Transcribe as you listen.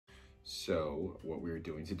So what we're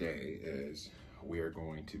doing today is we are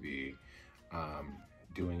going to be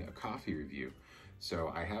doing a coffee review.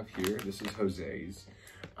 So I have here, this is Jose's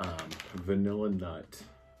vanilla nut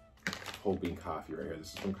whole bean coffee right here.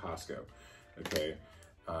 This is from Costco, okay?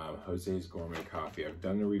 Jose's Gourmet coffee. I've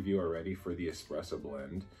done a review already for the espresso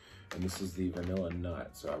blend, and this is the vanilla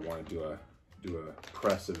nut. So I want to do a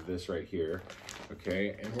press of this right here,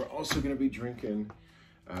 okay? And we're also gonna be drinking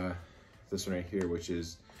this one right here, which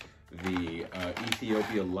is the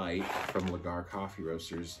Ethiopia Light from Gare Coffee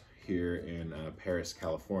Roasters here in Paris,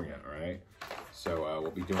 California, all right? So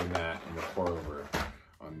we'll be doing that in the pour over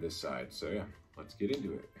on this side. So yeah, let's get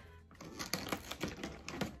into it.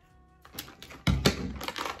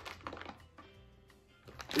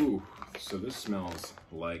 Ooh, so this smells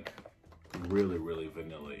like really, really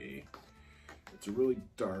vanilla-y. It's a really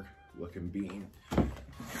dark looking bean.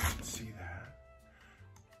 See that?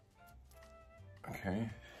 Okay.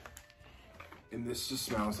 And this just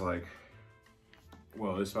smells like,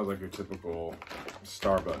 well, this smells like your typical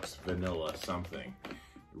Starbucks vanilla something.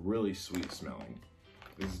 Really sweet smelling.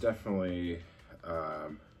 This is definitely,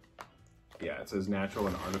 yeah, it says natural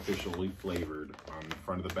and artificially flavored on the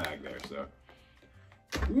front of the bag there, so.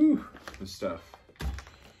 Ooh, this stuff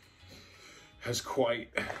has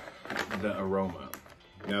quite the aroma.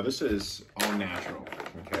 Now this is all natural,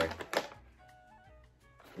 okay?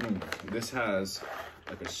 This has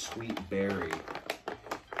like a sweet berry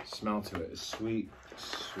smell to it. A sweet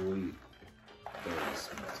berry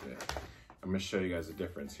smell to it. I'm gonna show you guys the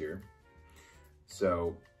difference here.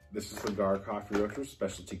 So this is the Gare Coffee Roasters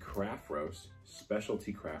Specialty Craft Roast.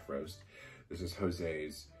 This is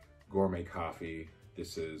Jose's Gourmet Coffee.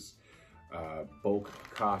 This is bulk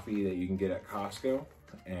coffee that you can get at Costco.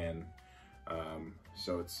 And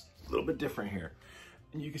so it's a little bit different here.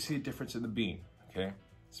 And you can see a difference in the bean, okay?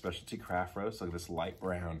 Specialty Craft Roast, look at this light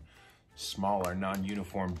brown, smaller,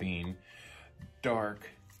 non-uniform bean. Dark,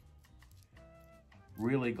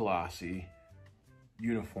 really glossy,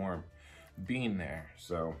 uniform bean there.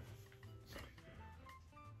 So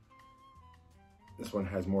this one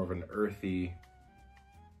has more of an earthy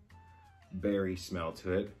berry smell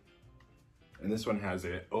to it. And this one has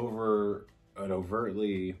an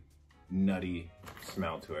overtly nutty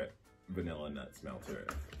smell to it, vanilla nut smell to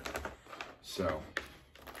it. So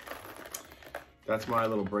that's my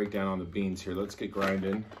little breakdown on the beans here. Let's get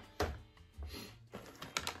grinding.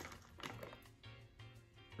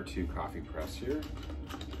 Our 2 coffee press here.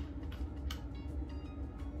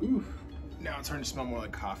 Ooh, now it's starting to smell more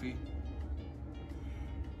like coffee.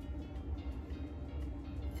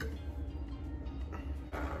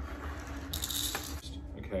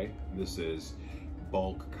 Okay, this is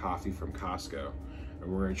bulk coffee from Costco.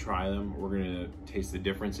 And we're gonna try them. We're gonna taste the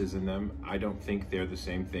differences in them. I don't think they're the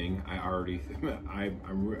same thing. I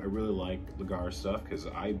really like the Gare stuff because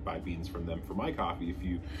I buy beans from them for my coffee. If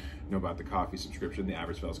you know about the coffee subscription, the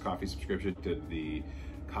Average Fellow's coffee subscription, did the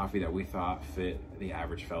coffee that we thought fit the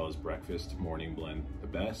Average Fellow's breakfast morning blend the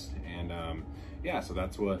best. And yeah, so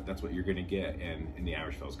that's what you're gonna get in the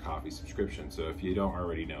Average Fellow's coffee subscription. So if you don't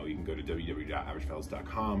already know, you can go to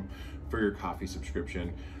www.averagefellows.com for your coffee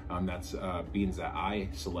subscription. That's beans that I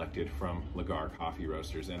selected from Gare Coffee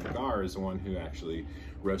Roasters, and Gare is the one who actually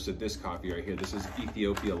roasted this coffee right here. This is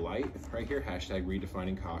Ethiopia Light right here,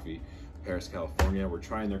 #redefining coffee, Paris, California. We're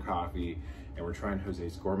trying their coffee, and we're trying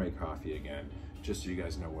Jose's Gourmet coffee again, just so you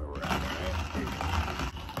guys know where we're at,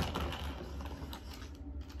 right?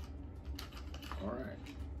 All right.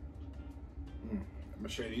 I'm gonna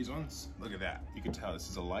show you these ones. Look at that. You can tell this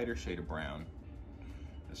is a lighter shade of brown.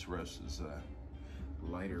 This roast is a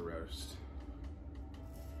lighter roast.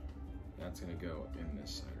 That's gonna go in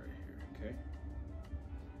this side right here,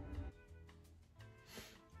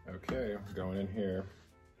 okay? Okay, going in here.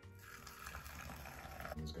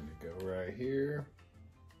 One's gonna go right here.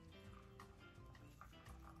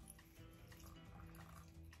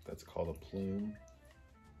 That's called a plume.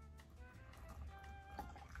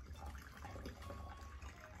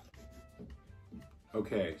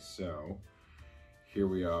 Okay, so here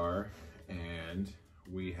we are, and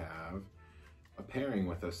we have a pairing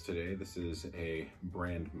with us today. This is a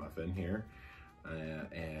brand muffin here,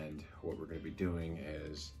 and what we're going to be doing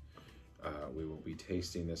is we will be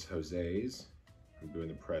tasting this Jose's. I'm doing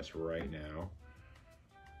the press right now.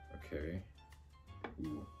 Okay.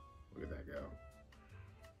 Ooh, look at that go.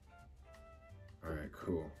 All right,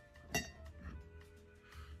 cool. I'm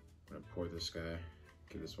gonna pour this guy,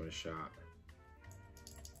 give this one a shot.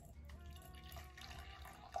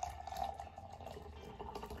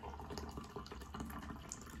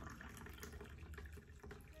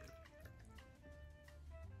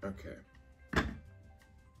 Okay.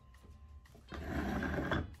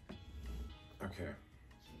 Okay.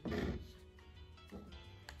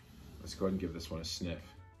 Let's go ahead and give this one a sniff.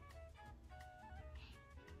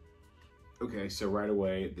 Okay, so right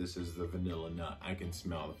away, this is the vanilla nut. I can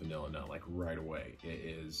smell the vanilla nut like right away. It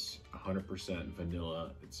is 100%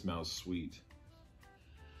 vanilla. It smells sweet.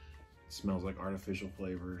 It smells like artificial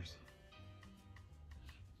flavors.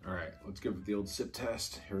 All right, let's give it the old sip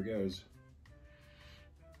test. Here it goes.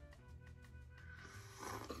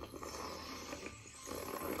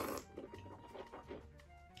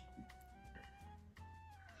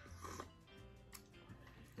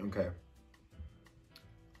 Okay.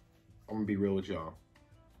 I'm gonna be real with y'all.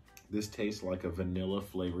 This tastes like a vanilla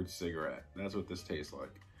flavored cigarette. That's what this tastes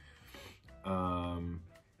like.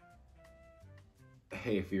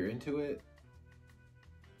 Hey, if you're into it,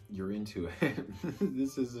 you're into it.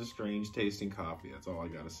 This is a strange tasting coffee. That's all I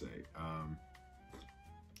gotta say.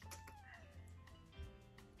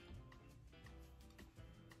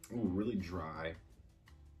 Ooh, really dry.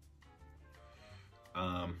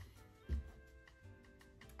 I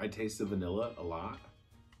taste the vanilla a lot.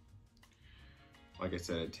 Like I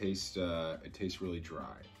said, it tastes really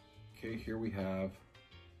dry. Okay, here we have,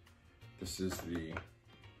 this is the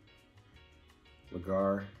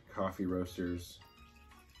Gare Coffee Roasters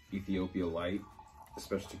Ethiopia Light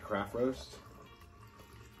Specialty Craft Roast.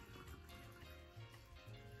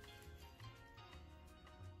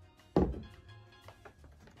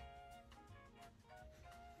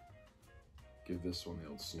 Give this one the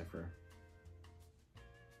old sniffer.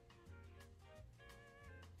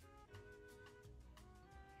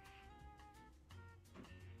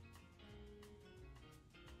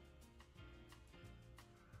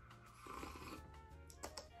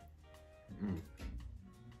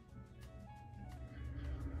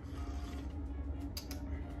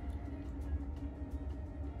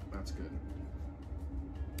 That's good.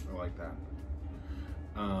 I like that.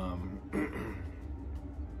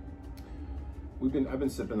 I've been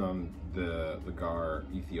sipping on the Gare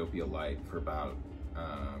Ethiopia Light for about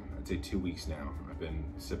I'd say 2 weeks now. I've been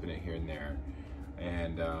sipping it here and there,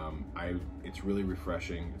 and it's really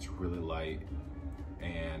refreshing. It's really light,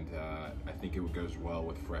 and I think it goes well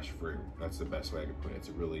with fresh fruit. That's the best way I could put it. It's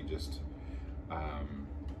really just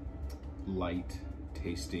light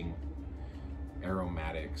tasting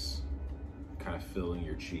aromatics kind of filling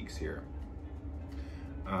your cheeks here.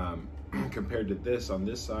 Compared to this on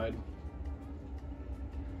this side,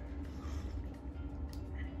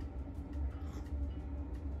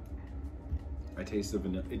 I taste the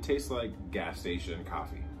vanilla. It tastes like gas station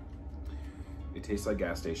coffee. It tastes like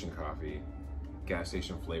gas station coffee, gas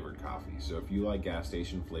station flavored coffee. So if you like gas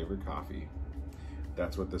station flavored coffee,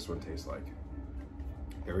 that's what this one tastes like.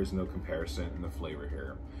 There is no comparison in the flavor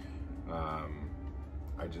here.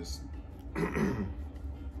 It's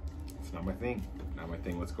not my thing, not my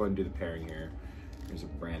thing. Let's go ahead and do the pairing here. Here's a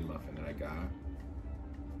bran muffin that I got.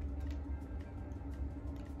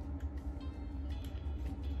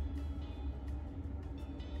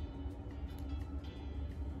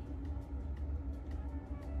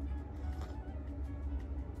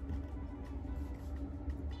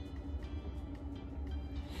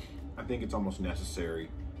 I think it's almost necessary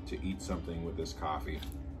to eat something with this coffee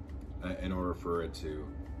in order for it to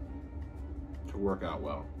work out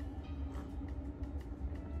well.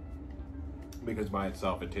 Because by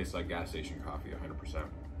itself, it tastes like gas station coffee,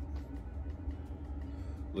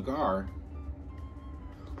 100%. Gare,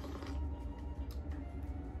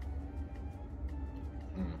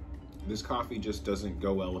 this coffee just doesn't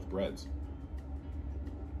go well with breads.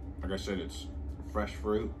 Like I said, it's fresh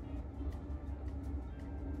fruit.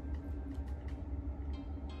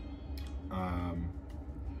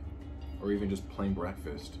 Or even just plain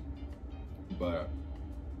breakfast. But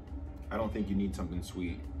I don't think you need something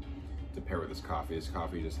sweet to pair with this coffee. This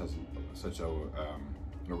coffee just has such a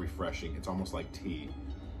refreshing, it's almost like tea.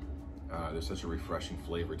 There's such a refreshing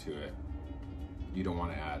flavor to it. You don't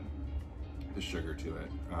want to add the sugar to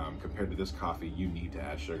it. Compared to this coffee, you need to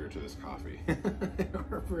add sugar to this coffee in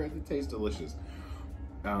order for it to taste delicious.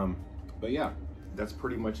 But yeah, that's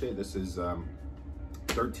pretty much it. This is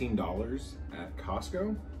 $13 at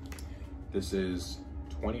Costco. This is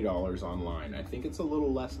 $20 online. I think it's a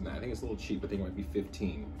little less than that. I think it's a little cheap. I think it might be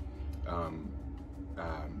 $15. I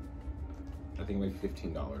think it might be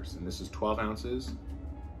 $15. And this is 12 ounces.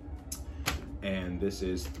 And this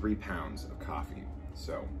is 3 pounds of coffee.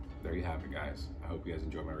 So there you have it, guys. I hope you guys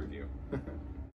enjoyed my review.